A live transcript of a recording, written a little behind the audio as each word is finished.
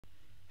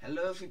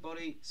Hello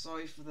everybody,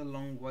 sorry for the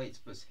long wait,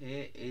 but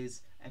here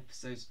is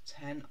episode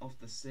 10 of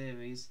the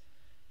series,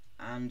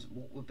 and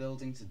what we're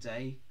building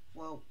today,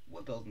 well,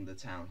 we're building the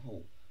town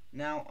hall.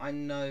 Now, I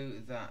know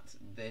that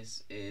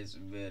this is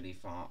really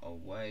far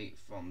away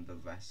from the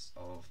rest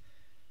of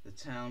the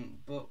town,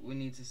 but we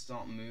need to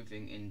start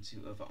moving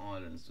into other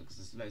islands because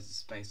there's loads of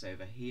space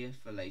over here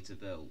for later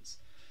builds.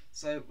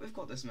 So we've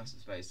got this massive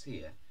space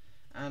here,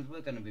 and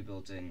we're going to be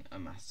building a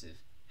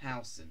massive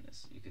house in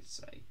this, you could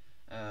say,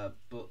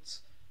 but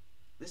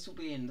this will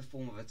be in the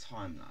form of a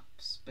time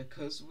lapse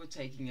because we're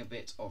taking a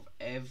bit of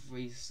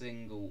every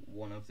single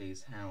one of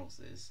these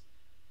houses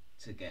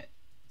to get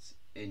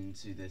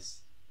into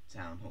this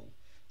town hall.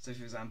 So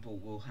for example,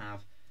 we'll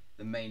have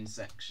the main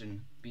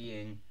section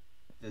being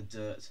the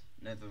dirt,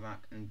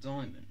 netherrack and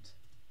diamond,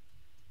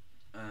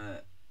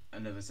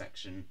 another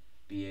section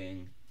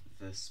being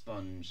the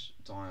sponge,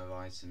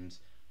 diorite and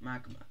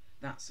magma,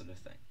 that sort of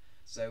thing.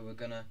 So we're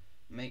gonna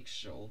make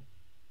sure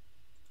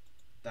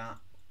that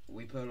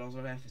we put a lot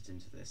of effort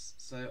into this.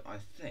 So I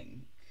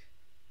think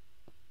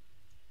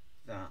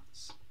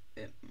that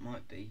it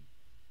might be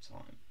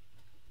time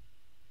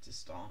to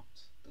start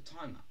the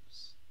time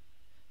lapse.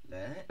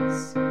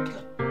 Let's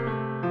go.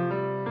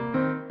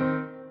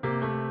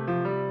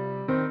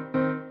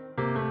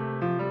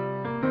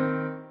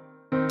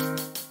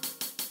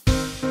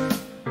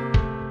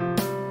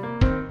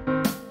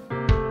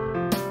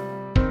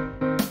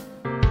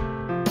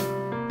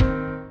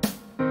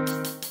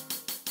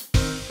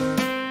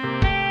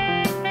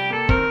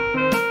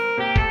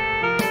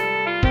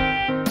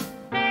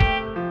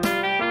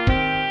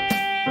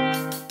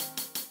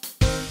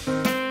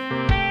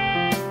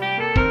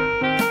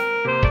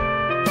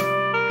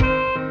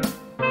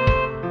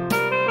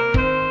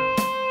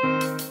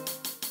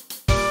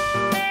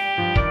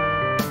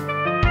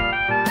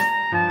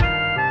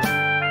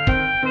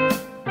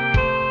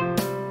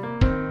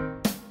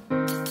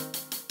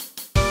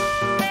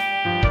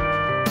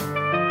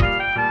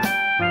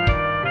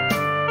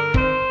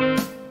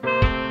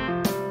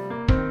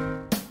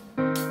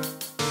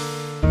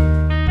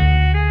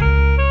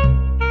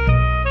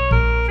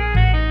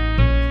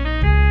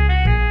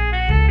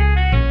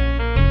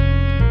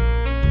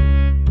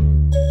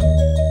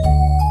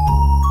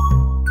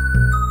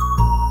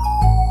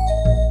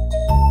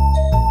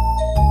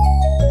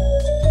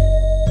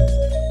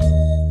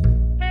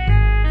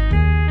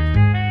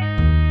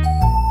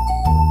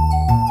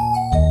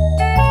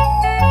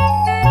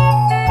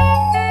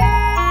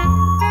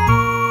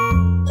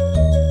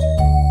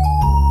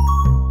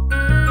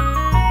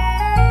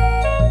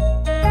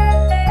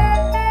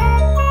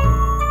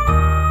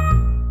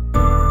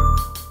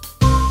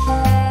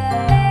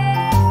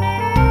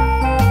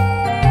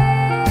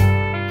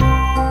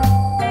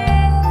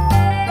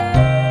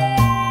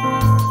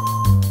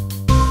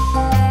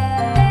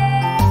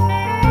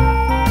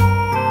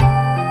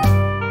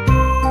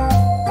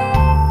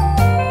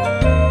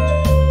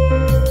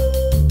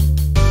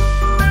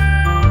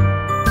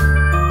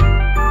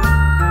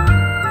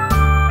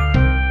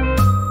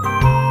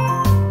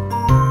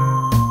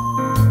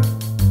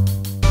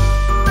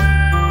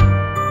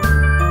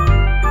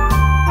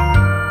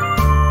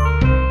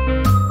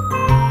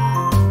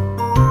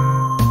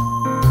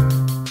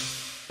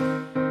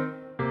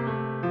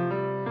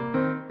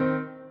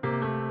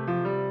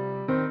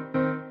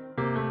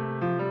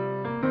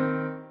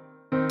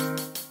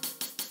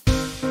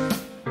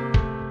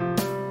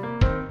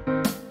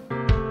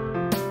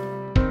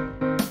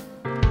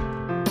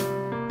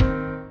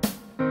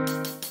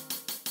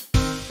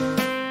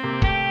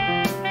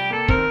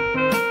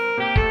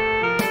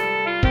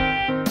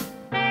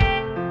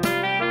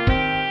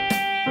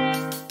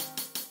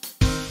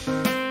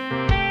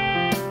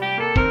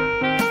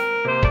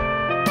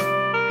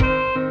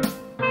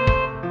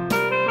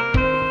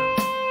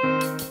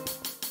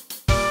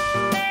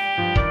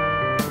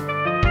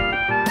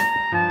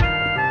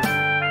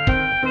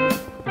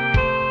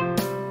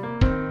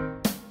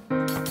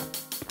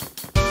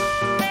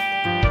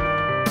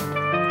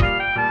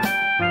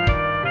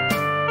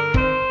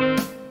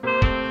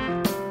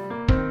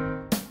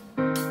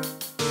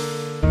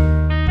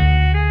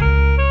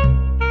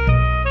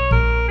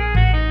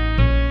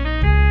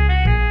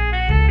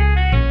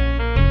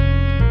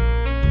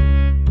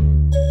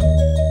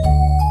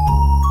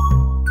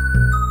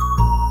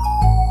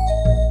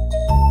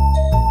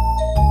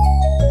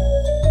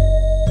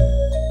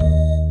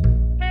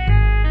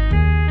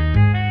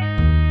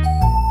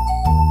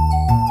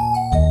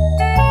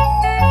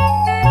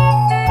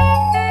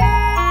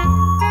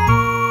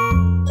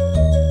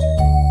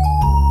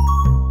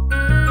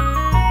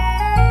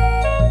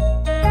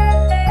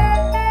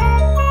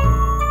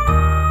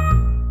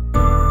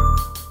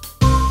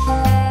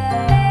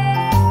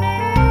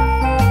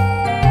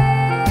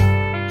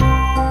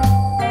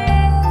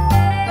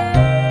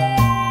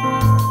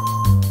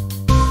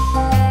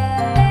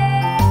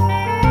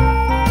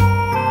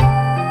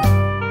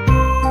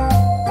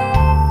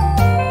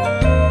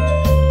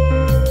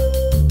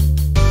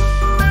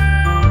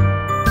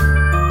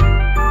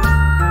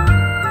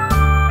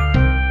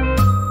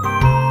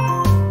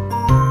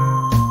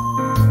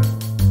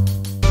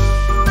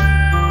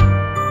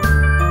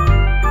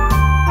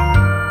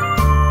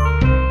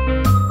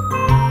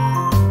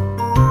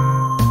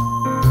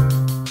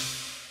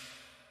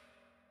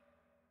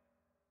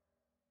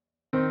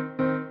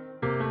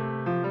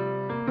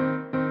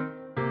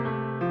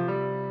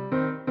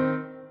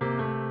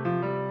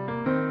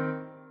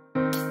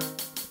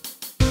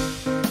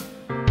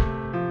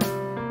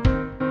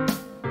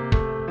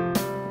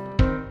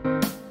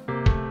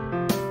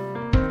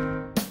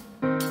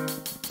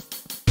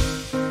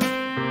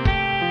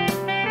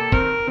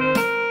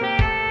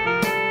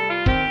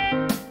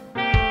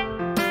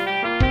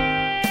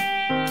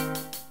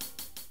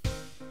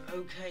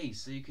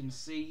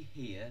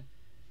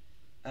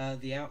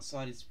 The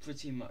outside is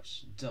pretty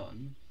much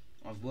done.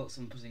 I've worked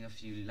on putting a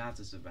few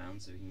ladders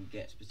around so we can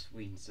get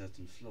between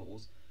certain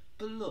floors.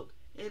 But look,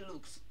 it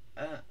looks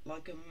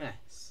like a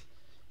mess.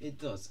 It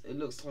does. It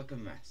looks like a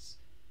mess.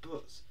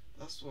 But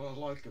that's what I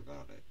like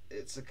about it.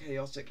 It's a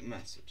chaotic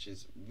mess, which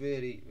is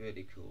really,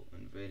 really cool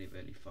and really,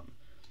 really fun.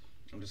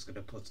 I'm just going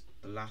to put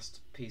the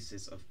last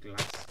pieces of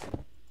glass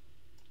in,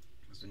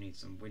 because we need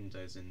some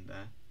windows in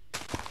there.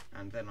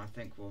 And then I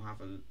think we'll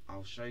have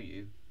I'll show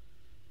you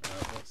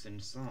what's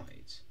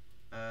inside.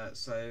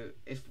 So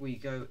if we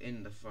go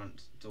in the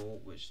front door,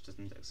 which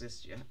doesn't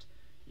exist yet,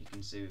 you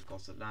can see we've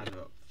got a ladder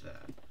up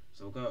there.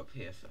 So we'll go up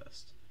here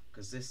first,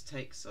 because this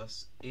takes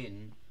us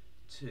in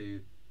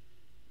to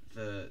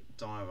the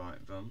diorite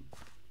room.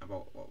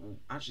 Well,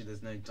 actually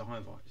there's no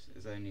diorite,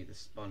 there's only the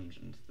sponge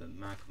and the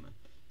magma.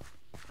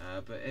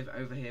 But if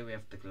over here we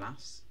have the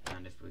glass,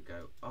 and if we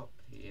go up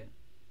here,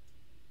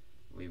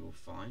 we will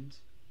find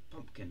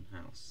Pumpkin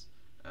House,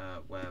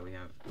 where we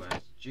have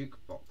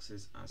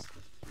jukeboxes as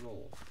the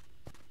floor.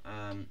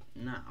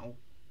 Now,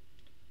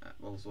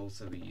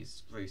 also we use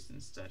spruce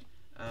instead.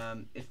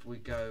 If we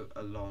go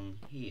along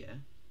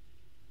here,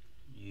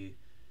 you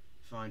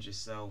find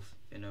yourself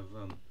in a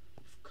room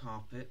with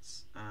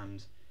carpets,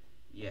 and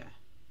yeah,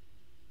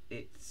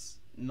 it's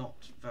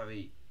not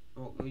very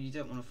well. You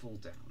don't want to fall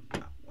down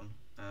that one,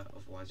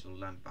 otherwise you'll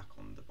land back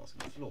on the bottom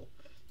floor.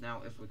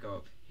 Now, if we go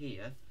up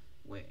here,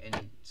 we're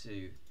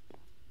into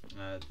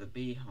the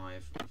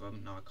beehive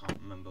room. Now I can't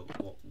remember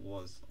what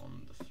was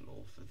on the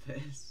floor for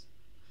this,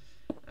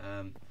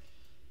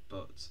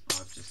 but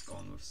I've just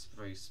gone with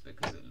spruce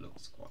because it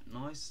looks quite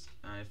nice.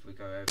 And if we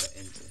go over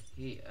into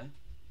here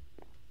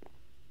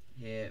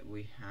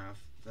we have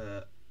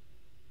the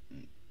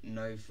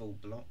no full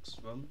blocks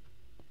room,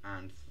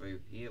 and through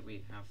here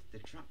we have the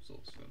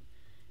trapdoors room,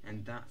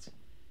 and that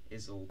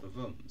is all the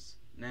rooms.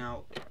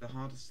 Now, the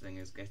hardest thing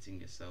is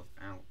getting yourself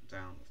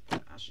down.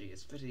 Actually,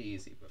 it's pretty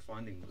easy, but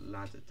finding the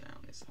ladder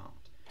down is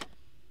hard.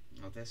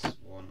 Now, this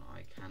one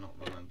I cannot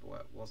remember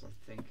where it was. I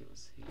think it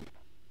was here.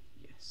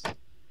 Yes,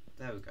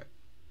 there we go.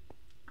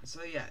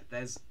 So yeah,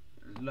 there's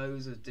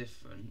loads of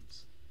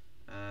different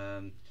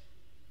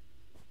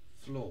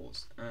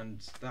floors,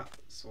 and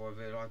that's what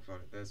I really like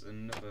about it. There's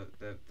another.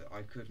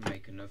 I could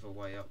make another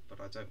way up,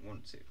 but I don't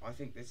want to. I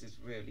think this is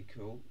really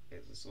cool.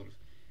 It's a sort of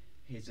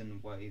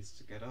hidden ways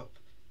to get up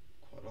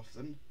quite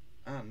often.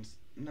 And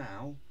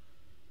now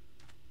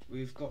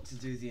we've got to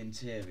do the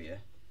interior,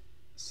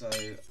 so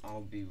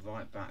I'll be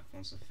right back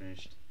once I've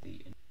finished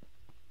the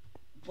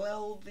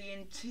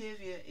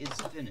interior is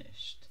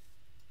finished,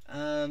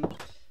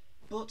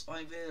 but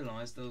I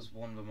realised there was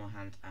one room I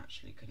hadn't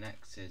actually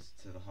connected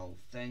to the whole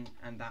thing,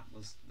 and that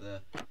was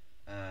the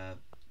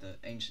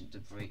ancient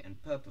debris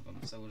and purple room.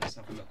 So we'll just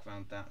have a look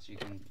around that, so you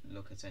can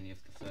look at any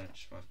of the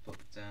furniture I've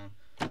put down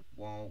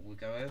while we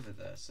go over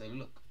there. So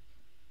look,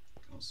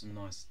 got some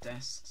nice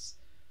desks,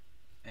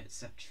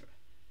 etc.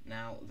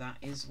 Now that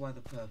is where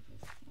the purple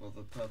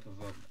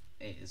room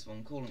is. Well,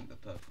 I'm calling it the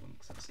purple room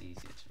because that's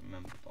easier to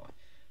remember by.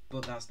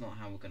 But that's not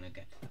how we're going to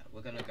get there.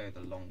 We're going to go the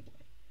long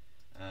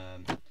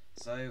way.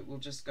 So we'll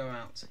just go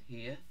out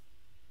here.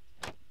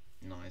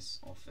 Nice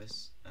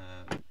office.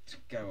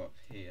 Go up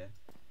here.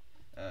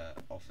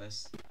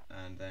 Office.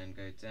 And then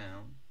go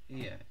down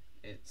here.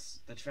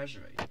 It's the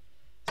treasury.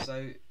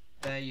 So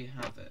there you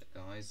have it,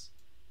 guys.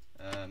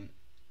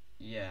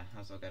 Yeah,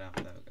 how do I get out?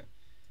 There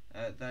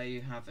we go. There you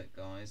have it,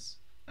 guys.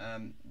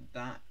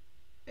 That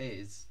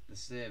is the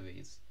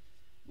series.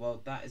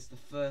 Well, that is the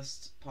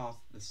first part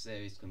of the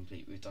series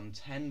complete. We've done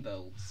 10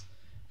 builds,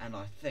 and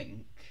I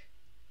think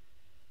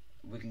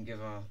we can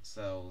give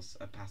ourselves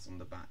a pat on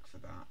the back for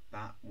that.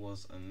 That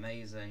was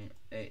amazing.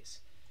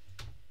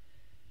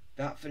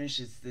 That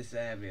finishes this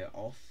area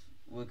off.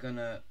 We're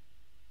gonna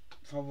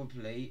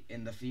probably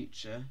in the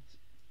future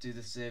do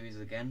the series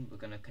again. We're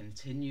gonna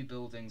continue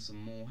building some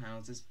more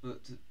houses,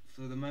 but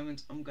for the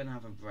moment I'm gonna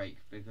have a break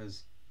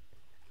because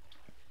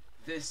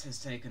this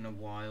has taken a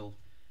while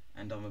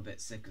and I'm a bit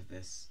sick of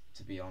this,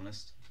 to be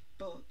honest,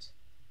 but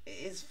it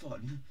is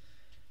fun.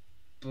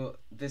 But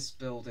this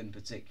build in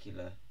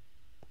particular,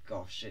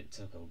 gosh, it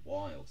took a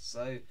while.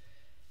 So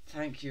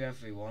thank you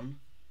everyone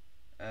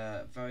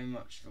very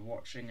much for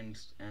watching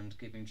and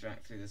keeping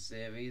track through the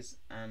series,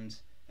 and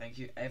thank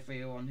you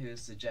everyone who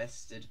has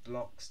suggested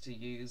blocks to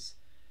use.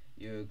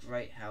 You're a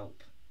great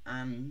help,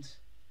 and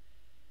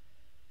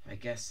I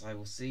guess I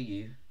will see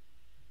you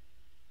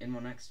in my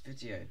next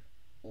video,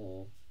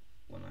 or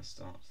when I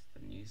start the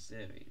new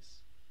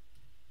series.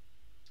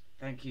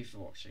 Thank you for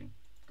watching.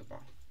 Goodbye.